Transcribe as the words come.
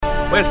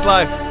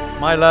Westlife,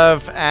 My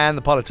Love, and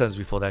the Polytones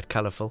before that,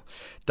 Colourful.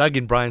 Doug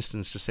in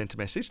Bryanston's just sent a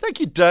message. Thank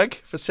you, Doug,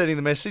 for sending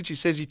the message. He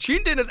says he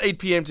tuned in at 8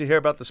 p.m. to hear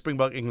about the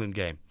Springbok England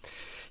game.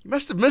 You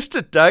must have missed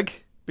it, Doug,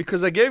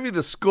 because I gave you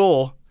the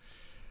score.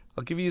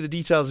 I'll give you the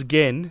details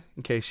again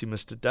in case you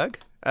missed it, Doug.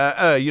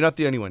 You're not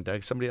the only one,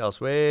 Doug. Somebody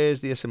else. Where's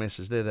the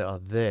SMSs? There they are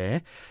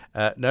there.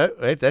 No,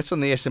 wait, that's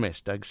on the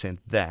SMS. Doug sent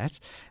that.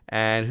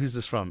 And who's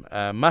this from?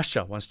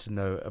 Masha wants to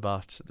know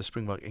about the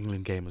Springbok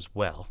England game as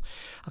well.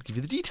 I'll give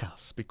you the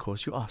details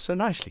because you asked so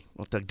nicely.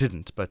 Well, Doug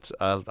didn't, but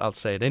I'll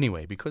say it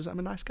anyway because I'm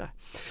a nice guy.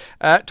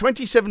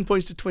 27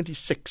 points to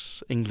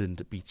 26.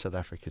 England beat South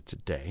Africa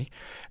today.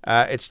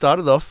 It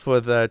started off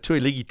with a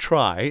Tuilagi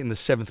try in the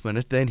 7th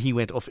minute. Then he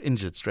went off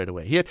injured straight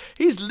away.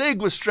 His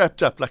leg was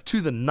strapped up like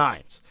to the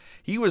nines.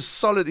 He was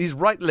solid. His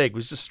right leg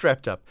was just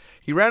strapped up.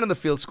 He ran in the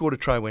field, scored a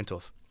try, went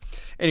off.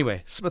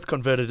 Anyway, Smith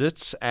converted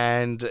it,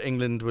 and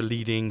England were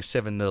leading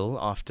 7-0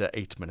 after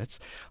 8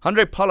 minutes.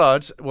 Handré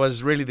Pollard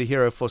was really the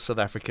hero for South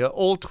Africa.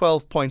 All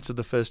 12 points of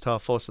the first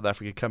half for South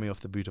Africa coming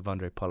off the boot of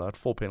Handré Pollard,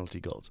 4 penalty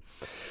goals.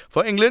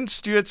 For England,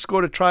 Stewart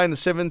scored a try in the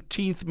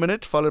 17th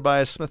minute, followed by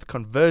a Smith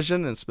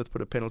conversion, and Smith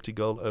put a penalty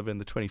goal over in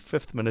the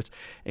 25th minute.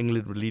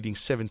 England were leading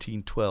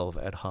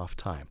 17-12 at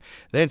half-time.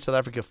 Then South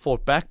Africa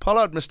fought back.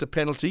 Pollard missed a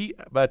penalty,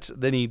 but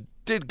then he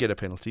did get a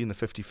penalty in the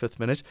 55th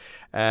minute.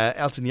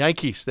 Elton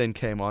Jantjies then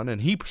came on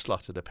and he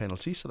slotted a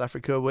penalty. South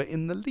Africa were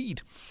in the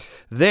lead.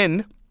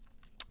 Then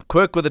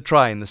Quirk with a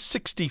try in the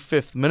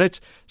 65th minute.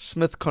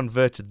 Smith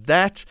converted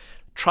that.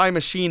 Try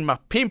machine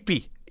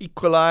Mthembu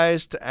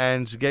equalised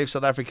and gave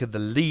South Africa the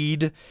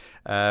lead.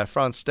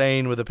 Frans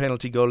Steyn with a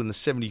penalty goal in the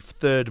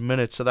 73rd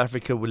minute. South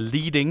Africa were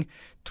leading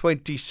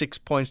 26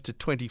 points to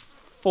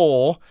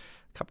 24.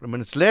 A couple of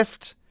minutes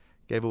left.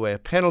 Gave away a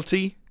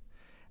penalty.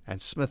 And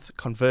Smith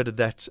converted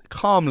that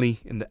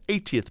calmly in the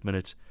 80th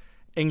minute.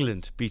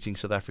 England beating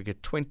South Africa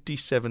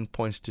 27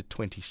 points to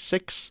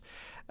 26.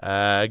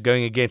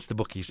 Going against the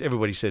bookies.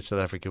 Everybody said South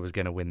Africa was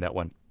going to win that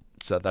one.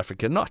 South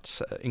Africa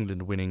not.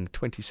 England winning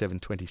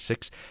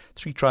 27-26.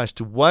 3 tries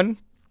to 1.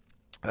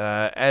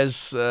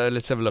 Let's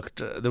have a look.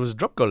 There was a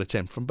drop goal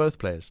attempt from both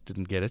players.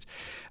 Didn't get it.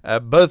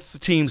 Both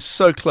teams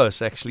so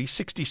close, actually.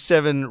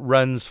 67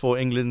 runs for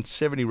England,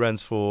 70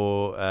 runs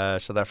for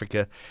South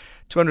Africa.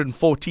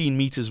 214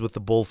 metres with the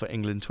ball for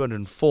England,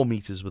 204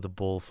 metres with the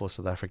ball for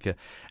South Africa,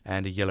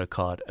 and a yellow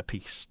card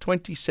apiece.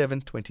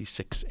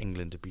 27-26,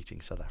 England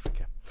beating South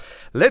Africa.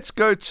 Let's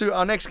go to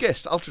our next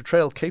guest. Ultra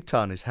Trail Cape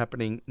Town is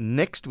happening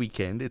next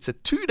weekend. It's a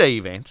 2-day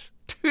event,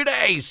 2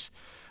 days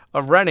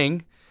of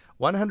running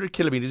 100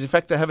 kilometers. In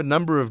fact, they have a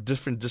number of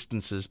different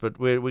distances, but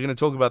we're going to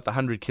talk about the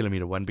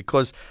 100-kilometer one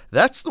because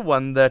that's the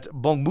one that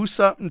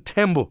Bongmusa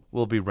Mthembu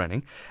will be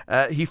running.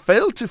 He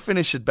failed to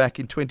finish it back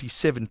in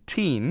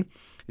 2017.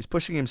 He's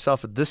pushing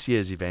himself at this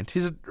year's event.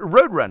 He's a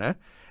road runner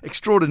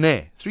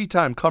extraordinaire,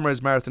 3-time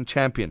Comrades marathon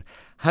champion,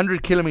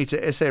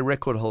 100-kilometer SA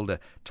record holder,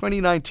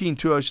 2019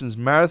 Two Oceans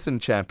marathon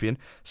champion,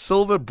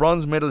 silver,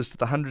 bronze medalist at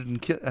the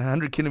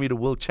 100-kilometer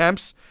world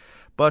champs.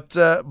 But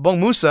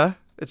Bongmusa,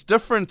 it's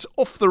different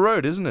off the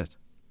road, isn't it?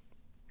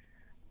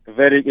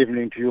 Very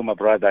evening to you, my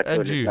brother.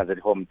 And you. At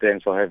home.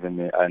 Thanks for having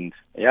me. And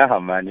yeah,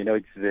 man,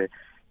 it's a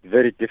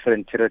very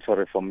different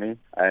territory for me.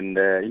 And,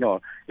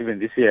 even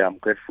this year, I'm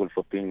grateful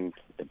for being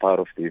a part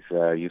of this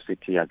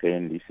UCT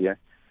again this year.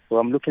 So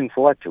I'm looking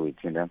forward to it,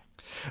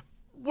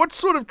 What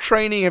sort of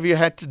training have you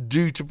had to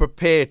do to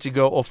prepare to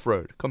go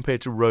off-road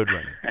compared to road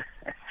running?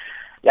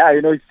 Yeah,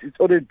 it's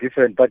always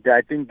different. But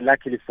I think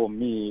luckily for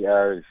me,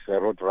 as a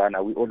road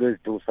runner, we always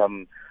do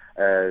some,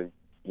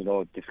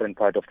 different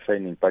part of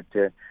training. But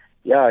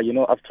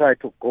I've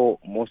tried to go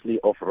mostly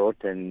off-road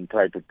and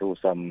try to do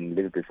some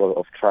little bit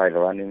of trial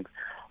running.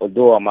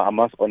 Although I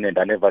must own it,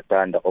 I never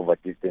done the over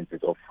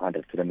distances of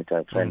 100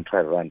 kilometers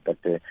trial run. But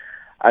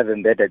other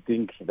than that, I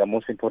think the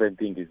most important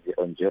thing is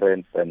the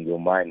endurance and your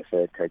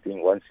mindset. I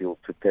think once you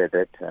prepare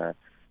that,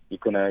 you're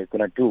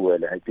gonna do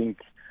well. I think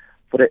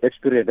for the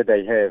experience that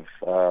I have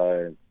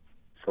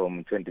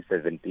from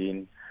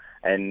 2017,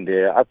 and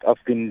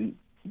I've been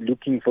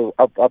looking for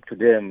up to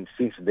them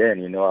since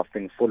then. I've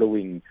been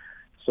following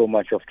so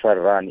much of trial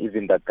run,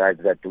 even the guys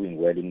that are doing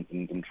well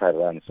in trial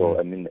run. So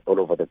all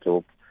over the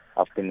globe,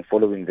 I've been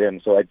following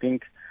them. So I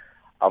think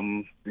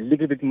I'm a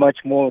little bit much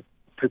more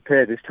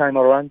prepared this time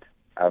around.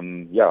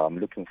 I'm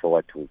looking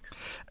forward to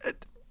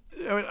it.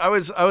 I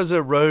was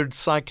a road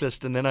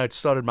cyclist and then I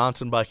started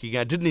mountain biking.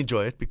 I didn't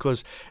enjoy it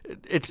because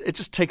it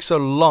just takes so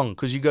long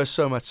because you go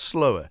so much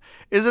slower.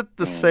 Is it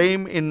the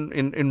same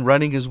in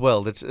running as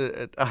well? That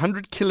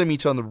 100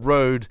 kilometer on the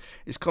road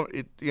is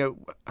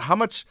how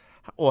much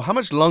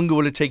longer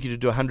will it take you to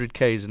do 100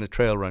 Ks in a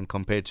trail run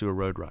compared to a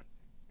road run?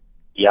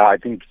 Yeah, I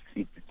think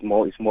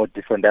it's more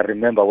different. I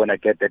remember when I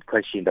get that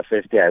question the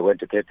first day I went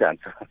to Cape Town.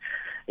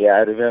 Yeah, I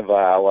remember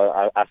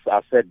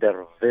I said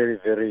the very,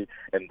 very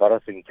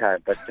embarrassing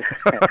time, but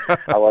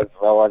I was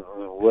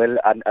well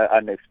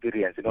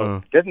unexperienced.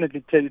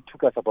 Definitely it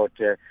took us about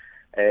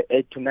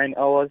 8 to 9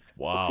 hours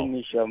Wow. to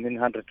finish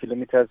 100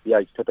 kilometers. Yeah,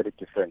 it's totally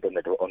different on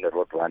the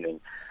road running,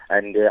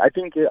 and I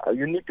think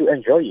you need to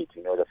enjoy it.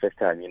 The first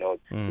time,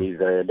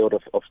 there's a lot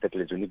of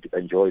obstacles. You need to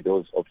enjoy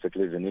those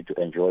obstacles. You need to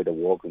enjoy the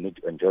walk. You need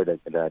to enjoy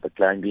the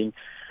climbing.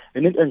 You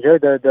need to enjoy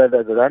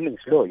the running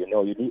slow. You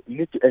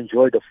need to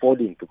enjoy the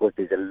falling, because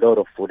there's a lot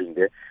of falling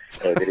there.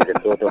 There is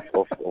a lot of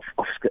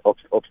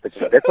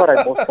obstacles. That's what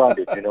I most found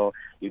it.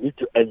 You need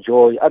to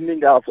enjoy. I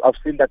mean, I've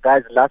seen the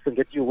guys laughing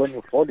at you when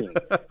you're falling.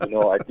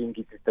 I think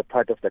it is the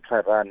part of the tri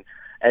run,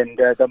 and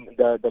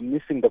the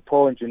missing the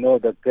point.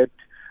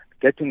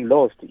 Getting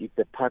lost is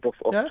the part of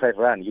tri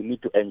run. You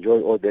need to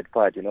enjoy all that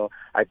part.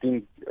 I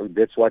think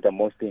that's what the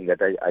most thing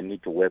that I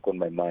need to work on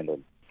my mind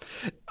on.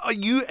 Are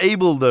you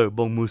able, though,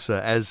 Bongmusa,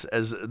 as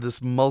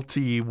this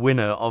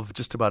multi-winner of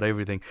just about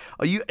everything,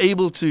 are you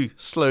able to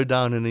slow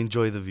down and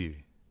enjoy the view?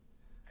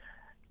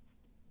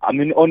 I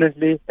mean,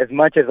 honestly, as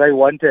much as I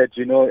wanted,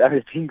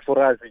 I think for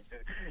us,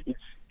 it's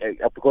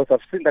because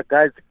I've seen the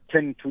guys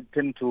tend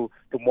to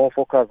more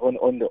focus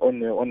on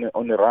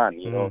the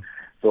run,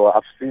 So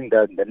I've seen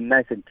the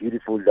nice and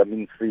beautiful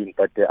scene,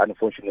 but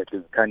unfortunately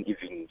we can't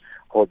even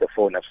hold the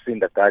phone. I've seen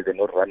the guys, they're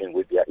not running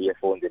with their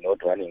earphones, they're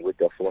not running with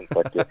their phone,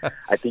 but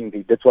I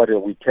think that's what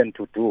we tend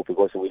to do,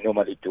 because we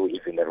normally do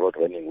even the road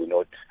running.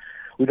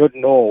 We don't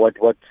know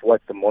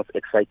what's the most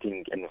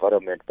exciting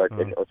environment, but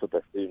then also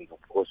the scene.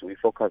 Of course, we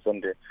focus on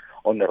the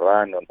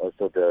run, and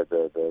also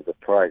the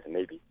prize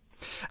maybe.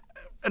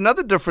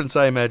 Another difference,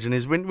 I imagine,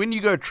 is when you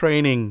go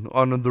training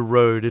on the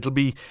road, it'll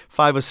be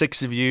 5 or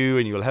 6 of you,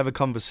 and you'll have a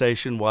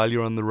conversation while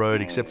you're on the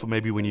road, except for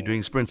maybe when you're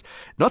doing sprints.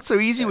 Not so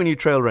easy when you're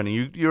trail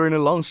running. You're in a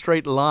long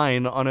straight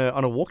line on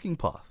a walking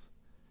path.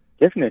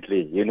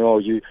 Definitely, you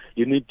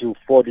need to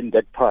fall in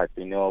that path.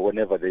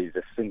 Whenever there is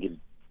a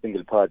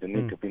single path, you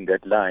need to be in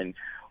that line.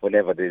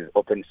 Whenever there is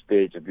open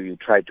space, you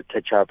try to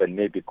catch up and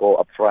maybe go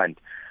up front.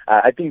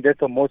 I think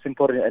that's the most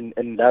important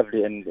and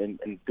lovely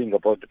and thing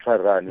about the tri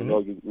run.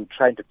 You're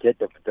trying to get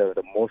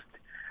the most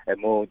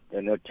more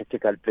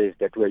tactical place,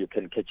 that where you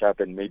can catch up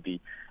and maybe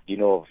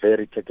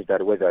very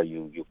tactical, whether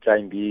you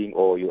climbing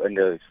or you end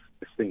a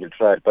single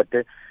trial. But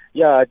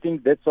I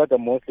think that's what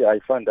mostly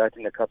I found that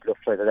in a couple of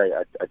trials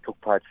that I took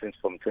part since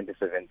from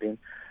 2017,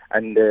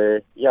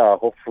 and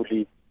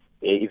hopefully.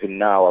 Even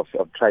now,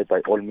 I've tried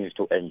by all means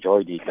to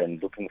enjoy it, and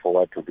looking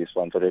forward to this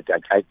one, so that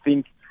I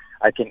think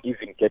I can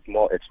even get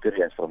more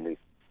experience from this.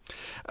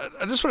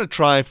 I just want to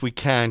try, if we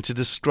can, to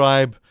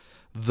describe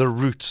the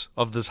route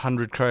of this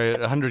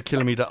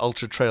 100-kilometer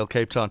ultra trail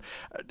Cape Town.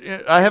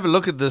 I have a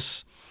look at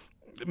this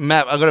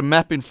map. I've got a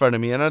map in front of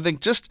me, and I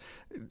think just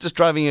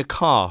driving a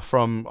car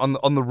from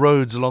on the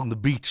roads along the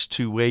beach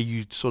to where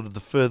you sort of the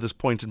furthest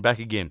point and back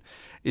again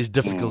is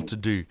difficult to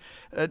do.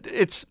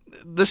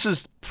 This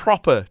is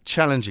proper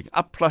challenging.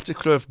 Up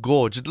Plattekloof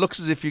Gorge, it looks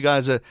as if you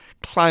guys are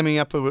climbing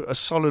up a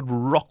solid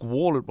rock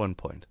wall at one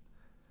point.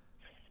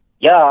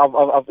 Yeah,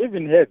 I've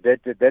even heard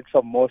that that's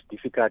the most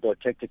difficult or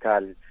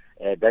tactical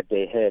that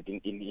they had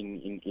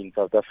in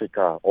South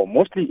Africa, or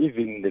mostly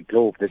even in the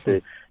globe,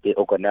 that they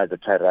organize the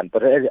tri run.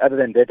 But other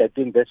than that, I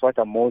think that's what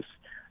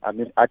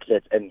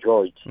athletes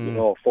enjoyed.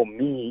 For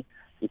me,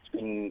 it's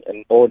been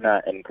an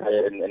honor and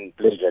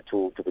pleasure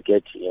to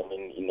get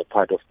in a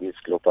part of this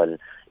global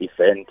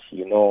event.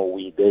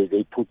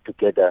 They put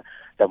together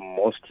the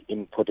most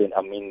important,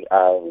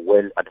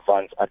 well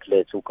advanced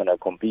athletes who can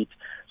compete.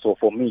 So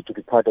for me to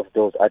be part of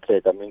those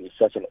athletes, it's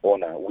such an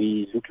honor.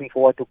 We looking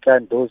forward to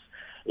climb those.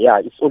 Yeah,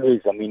 it's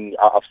always.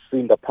 I've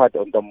seen the part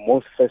on the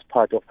most first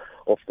part of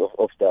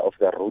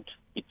the route.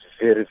 It's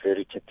very,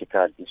 very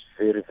tactical. It's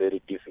very,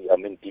 very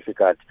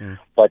difficult.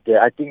 But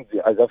I think,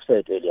 as I've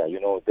said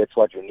earlier, that's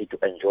what you need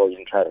to enjoy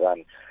in tri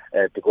run,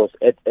 because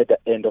at the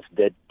end of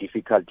that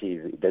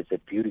difficulty, there's a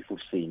beautiful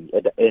scene.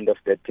 At the end of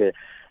that,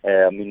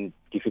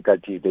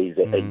 difficulty, there's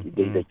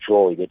a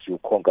joy that you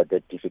conquer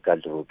that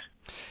difficult route.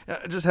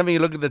 Just having a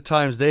look at the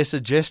times, their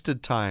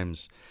suggested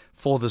times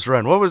for this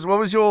run. What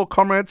was your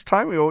Comrades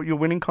time? Your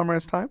winning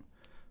Comrades time?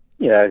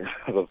 Yeah,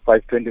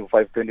 5:20,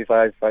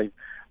 5:25,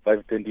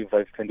 5:20,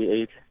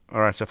 5:28. All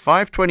right, so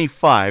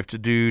 5:25 to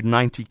do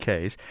 90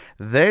 Ks.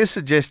 They're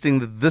suggesting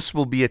that this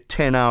will be a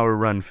 10-hour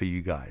run for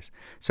you guys.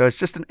 So it's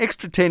just an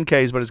extra 10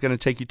 Ks, but it's going to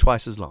take you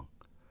twice as long.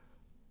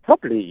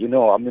 Probably,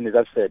 as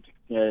I've said,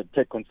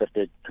 take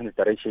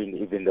consideration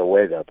even the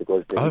weather,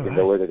 because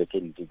the weather they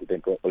can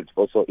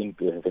also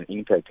have an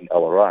impact in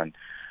our run.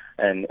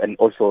 And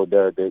also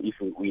if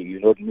we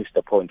not miss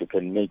the point, you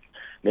can make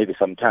maybe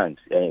sometimes,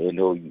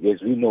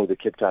 as we know, the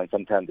Cape Town,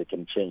 sometimes they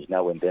can change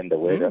now and then the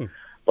weather.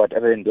 But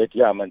other than that,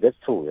 that's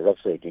true. As I've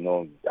said,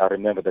 I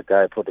remember the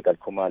guy, Protocol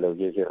Kumalo,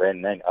 he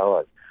ran 9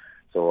 hours.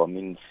 So,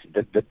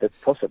 that's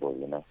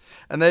possible,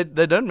 And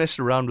they don't mess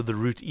around with the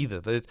route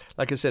either.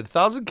 Like I said,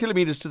 1,000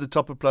 kilometers to the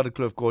top of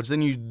Plattekloof Gorge,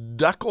 then you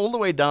duck all the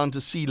way down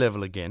to sea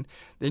level again.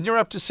 Then you're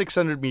up to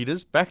 600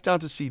 meters, back down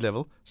to sea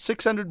level,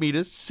 600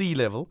 meters, sea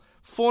level,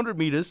 400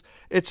 meters.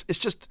 It's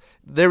just,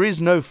 there is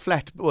no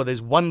flat, or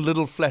there's one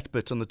little flat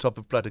bit on the top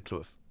of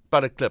Plattekloof.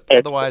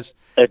 Otherwise...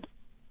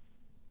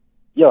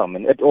 Yeah,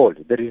 man, at all.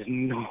 There is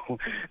no,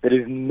 there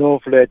is no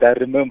flat. I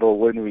remember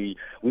when we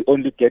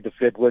only get the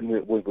flat when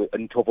we were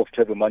on top of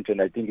Travel Mountain.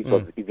 I think it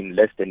was even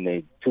less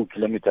than 2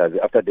 kilometers.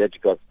 After that,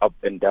 it was up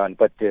and down.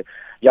 But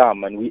yeah,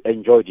 man, we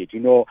enjoyed it.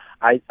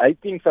 I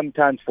think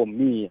sometimes for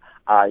me,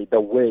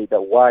 the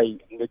why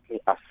makes me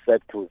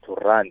accept to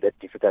run that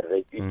difficult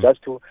race is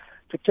just to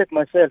take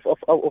myself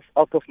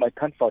out of my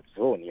comfort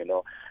zone.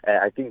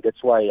 I think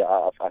that's why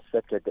I've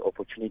accepted the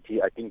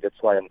opportunity. I think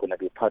that's why I'm going to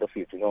be part of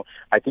it.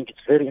 I think it's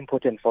very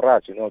important for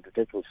us, to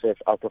take yourself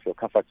out of your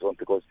comfort zone,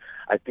 because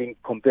I think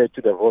compared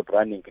to the road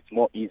running, it's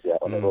more easier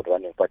on the road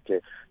running. But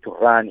to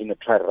run in a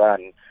trial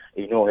run,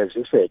 as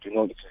you said,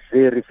 it's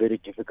very, very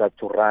difficult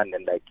to run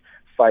and like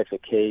 5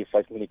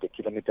 minutes a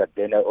kilometer,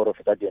 then all of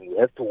a sudden you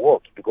have to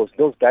walk, because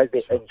those guys,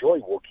 they enjoy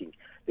walking,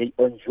 they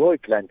enjoy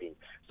climbing.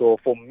 So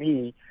for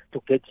me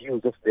to get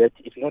used of that,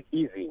 it's not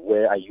easy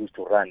where I used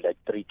to run like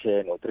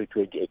 310 or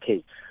 320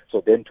 AK.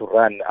 So then to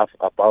run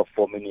about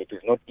 4 minutes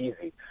is not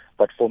easy.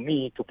 But for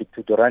me to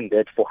run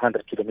that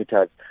 400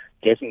 kilometers,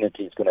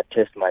 definitely it's going to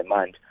test my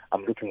mind.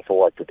 I'm looking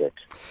forward to that.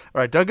 All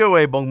right, don't go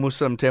away,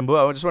 Bongmusa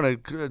Mthembu. I just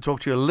want to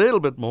talk to you a little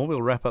bit more.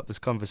 We'll wrap up this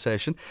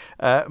conversation.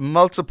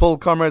 Multiple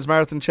Comrades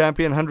Marathon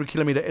champion,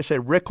 100-kilometer SA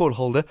record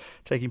holder,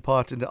 taking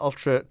part in the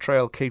Ultra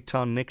Trail Cape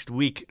Town next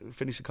week. We'll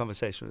finish the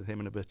conversation with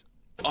him in a bit.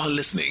 Are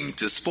listening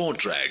to Sport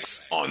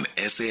Tracks on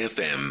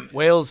SAFM.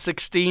 Wales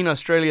 16,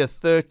 Australia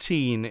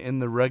 13 in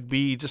the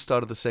rugby. Just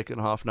started the second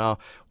half now.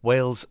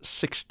 Wales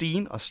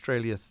 16,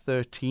 Australia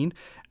 13.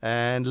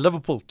 And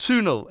Liverpool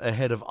 2-0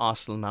 ahead of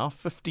Arsenal now.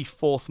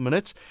 54th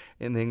minute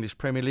in the English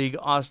Premier League.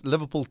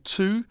 Liverpool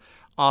 2,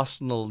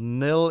 Arsenal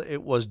 0.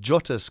 It was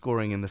Jota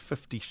scoring in the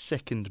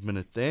 52nd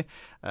minute there.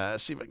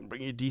 See if I can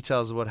bring you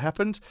details of what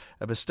happened.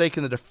 A mistake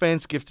in the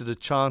defence gifted a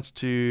chance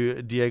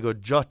to Diego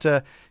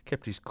Jota.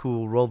 Kept his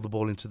cool, rolled the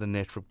ball into the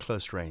net from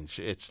close range.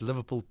 It's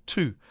Liverpool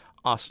 2,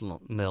 Arsenal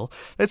 0.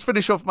 Let's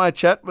finish off my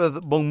chat with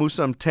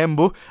Bongmusa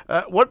Mthembu.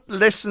 What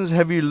lessons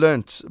have you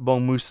learnt,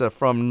 Bongmusa,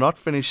 from not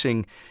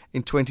finishing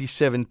in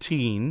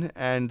 2017,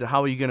 and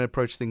how are you going to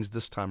approach things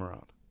this time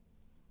around?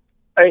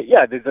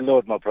 Yeah, there's a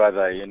lot, my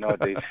brother.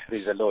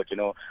 There's a lot.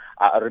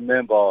 I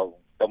remember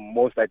the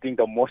most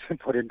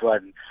important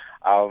one,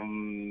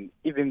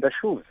 even the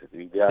shoes.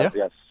 They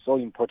are so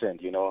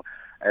important.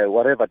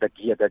 Whatever the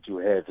gear that you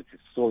have, it is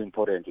so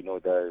important.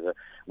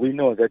 We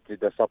know that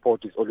the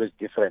support is always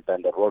different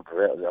than the road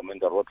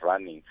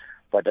running.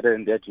 But other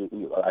than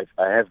that,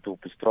 I have to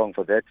be strong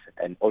for that,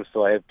 and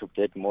also I have to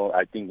get more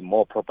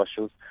proper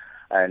shoes,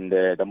 and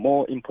the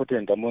more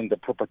important, the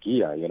proper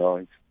gear.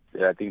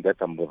 I think that's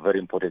a very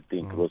important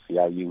thing, because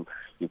you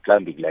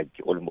climbing like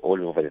all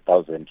over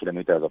 1,000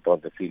 kilometers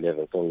above the sea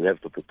level, so you have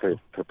to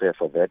prepare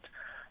for that.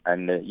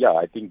 And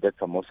I think that's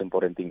the most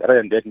important thing. Other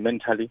than that,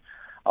 mentally,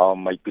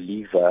 I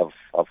believe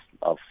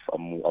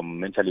I'm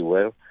mentally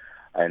well.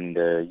 And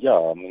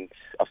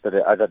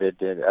other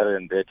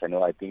than that,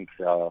 I think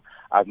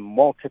I'm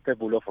more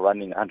capable of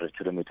running 100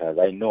 kilometers.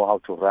 I know how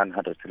to run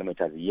 100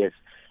 kilometers. Yes,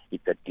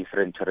 it's a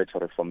different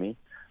territory for me.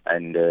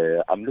 And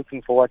I'm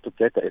looking forward to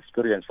get the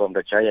experience from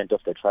the giant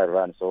of the trial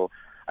run. So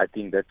I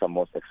think that's the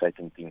most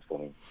exciting thing for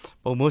me.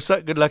 Well,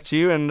 Musa, good luck to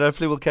you, and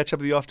hopefully we'll catch up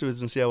with you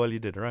afterwards and see how well you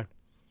did, all right?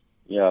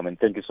 Yeah,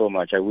 thank you so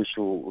much. I wish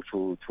to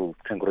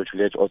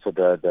congratulate also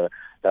the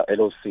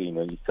LOC.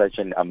 It's such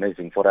an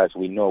amazing for us.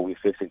 We know we're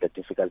facing the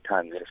difficult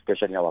times,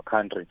 especially in our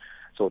country.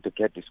 So to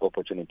get this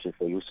opportunity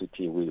for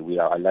UCT,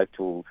 I'd like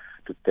to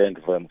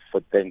thank them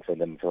for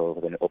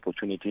the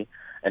opportunity,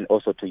 and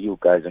also to you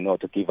guys,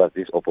 to give us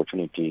this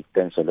opportunity.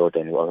 Thanks a lot,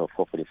 and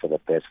hopefully for the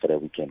best for the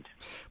weekend.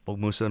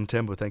 Bongmusa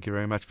Mthembu, thank you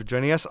very much for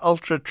joining us.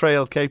 Ultra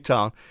Trail Cape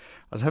Town.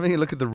 I was having a look at the